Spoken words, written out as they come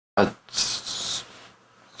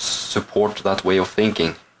support that way of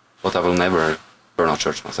thinking, but I will never burn a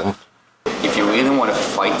church myself. If you really want to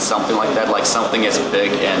fight something like that, like something as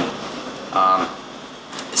big and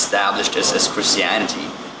established as Christianity,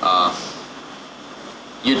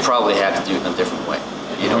 you'd probably have to do it in a different way.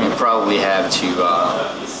 You know, you probably have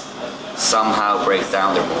to somehow break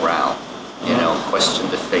down their morale, you know, question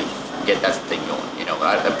the faith, get that thing going. You know,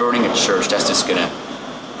 burning a church, that's just gonna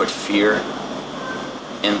put fear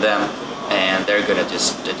in them, and they're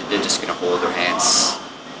just gonna hold their hands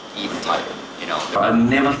even tighter. You know, I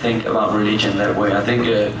never think about religion that way. I think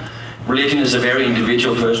religion is a very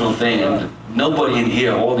individual, personal thing, and nobody in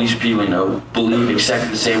here, all these people, you know, believe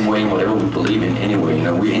exactly the same way in whatever we believe in anyway. You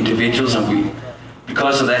know, we're individuals, and we,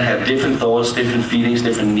 because of that, have different thoughts, different feelings,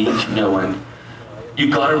 different needs, you know, and you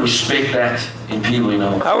gotta respect that in people, you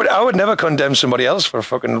know. I would never condemn somebody else for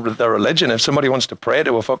fucking their religion. If somebody wants to pray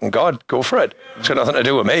to a fucking God, go for it. It's got nothing to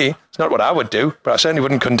do with me. It's not what I would do, but I certainly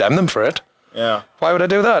wouldn't condemn them for it. Yeah. Why would I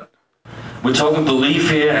do that? We're talking belief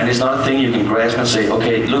here, and it's not a thing you can grasp and say,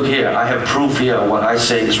 okay, look here, I have proof here, what I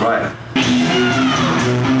say is right.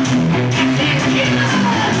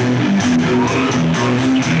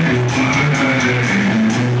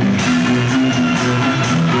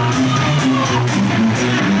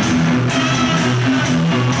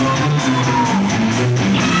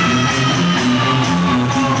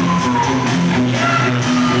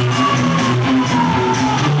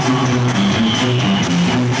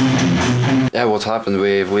 Yeah, what happened?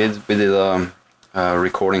 We did a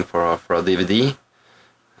recording for a DVD,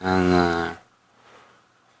 and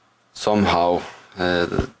somehow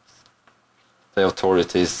the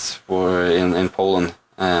authorities were in Poland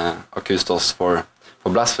accused us for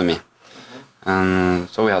blasphemy, and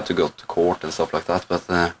so we had to go to court and stuff like that.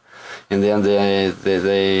 But in the end,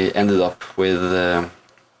 they ended up with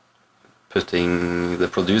putting the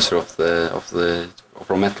producer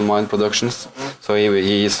from Metal Mind Productions. So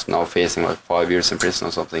he is now facing like 5 years in prison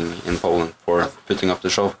or something in Poland for putting up the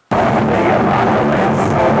show.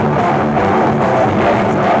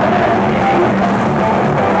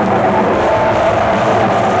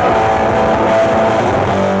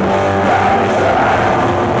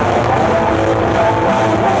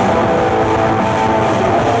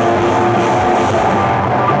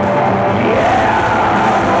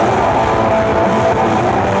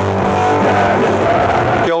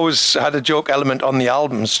 Had a joke element on the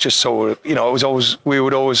albums, just so, you know, it was always, we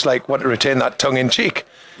would always like want to retain that tongue in cheek.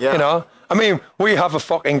 Yeah. You know, I mean, we have a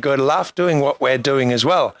fucking good laugh doing what we're doing as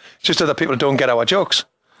well. It's just other people don't get our jokes.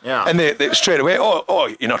 Yeah. And they straight away,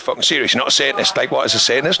 oh, you're not fucking serious. You're not a Satanist. Like, what is a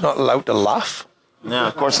Satanist? Not allowed to laugh? No,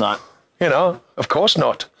 of course not. You know, of course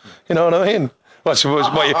not. You know what I mean? What, suppose,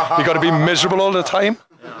 you got to be miserable all the time?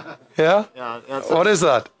 Yeah? What is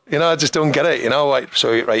that? You know, I just don't get it, you know, right,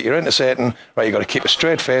 so right, you're into Satan, right, you got to keep a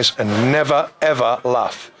straight face and never, ever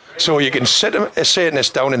laugh. So you can sit a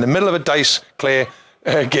Satanist down in the middle of a Dice Clay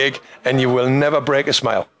gig and you will never break a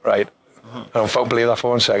smile, right? I don't fucking believe that for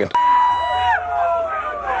 1 second.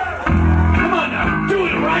 Come on now, do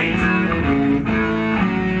it right!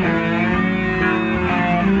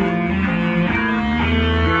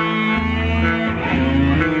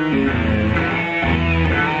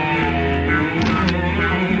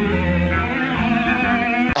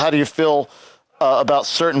 How do you feel about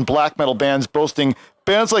certain black metal bands boasting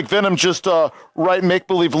bands like Venom just write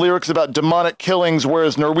make-believe lyrics about demonic killings,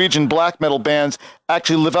 whereas Norwegian black metal bands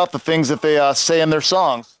actually live out the things that they say in their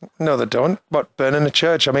songs? No, they don't. But burning a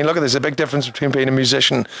church, I mean, look, there's a big difference between being a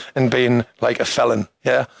musician and being like a felon,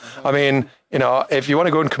 yeah? I mean, you know, if you want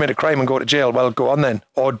to go and commit a crime and go to jail, well, go on then.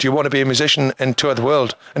 Or do you want to be a musician and tour the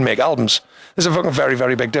world and make albums? There's a fucking very,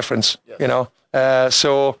 very big difference, you know?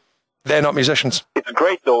 So they're not musicians. It's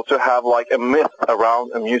great, though, to have like a myth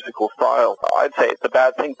around a musical style. I'd say it's a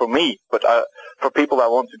bad thing for me, but for people that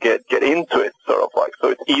want to get into it, sort of like, so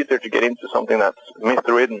it's easier to get into something that's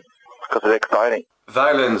myth-ridden because it's exciting.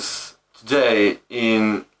 Violence today,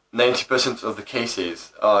 in 90% of the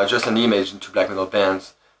cases, are just an image into black metal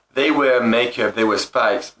bands. They wear makeup, they wear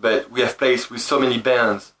spikes, but we have played with so many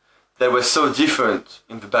bands that were so different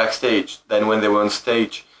in the backstage than when they were on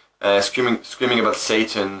stage, screaming about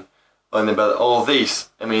Satan and about all this.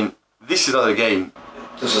 I mean, this is not a game.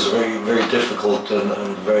 This is a very, very difficult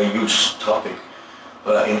and very huge topic.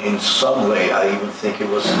 But in some way, I even think it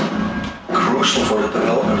was crucial for the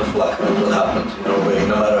development of black metal that happened in Norway,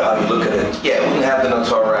 no matter how you look at it. Yeah, it wouldn't have the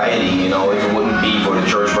notoriety, you know, if it wouldn't be for the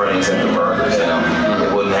church burnings and the murders, you know.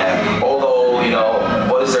 It wouldn't have. Although, you know,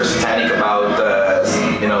 what is there satanic about,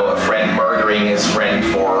 you know, a friend murdering his friend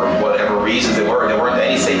for whatever reasons there weren't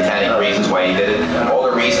any satanic reasons why he did it. All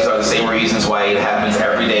the reasons are the same reasons why it happens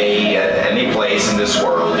every day this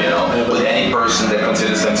world, you know, with any person that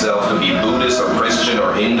considers themselves to be Buddhist or Christian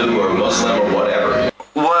or Hindu or Muslim or whatever.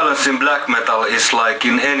 Violence in black metal is like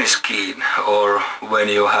in any scene, or when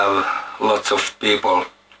you have lots of people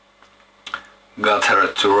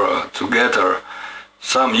gathered together.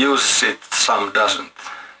 Some use it, some doesn't.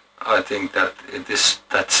 I think that it is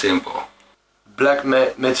that simple. Black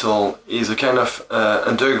metal is a kind of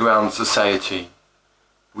underground society.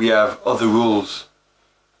 We have other rules,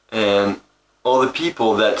 and all the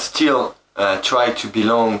people that still try to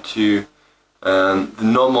belong to the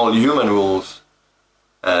normal human rules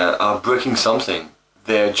are breaking something.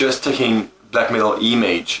 They're just taking black metal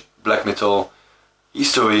image, black metal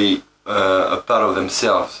history a part of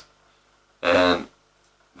themselves, and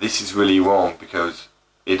this is really wrong because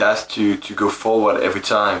it has to go forward every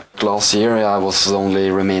time. Last year I was the only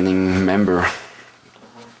remaining member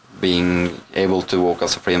being able to walk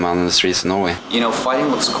as a free man in the streets of Norway. You know, fighting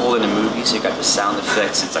looks cool in the movies, you got the sound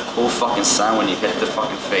effects, it's a cool fucking sound when you hit the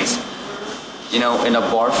fucking face. You know, in a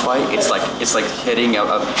bar fight, it's like hitting a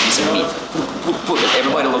piece of meat.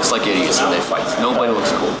 Everybody looks like idiots when they fight. Nobody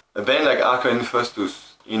looks cool. A band like Arca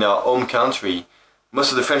Infestus in our home country,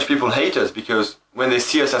 most of the French people hate us because when they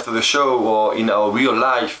see us after the show or in our real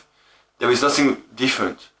life, there is nothing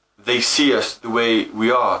different. They see us the way we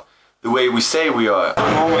are, the way we say we are. At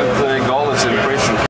the moment, Gall is in prison.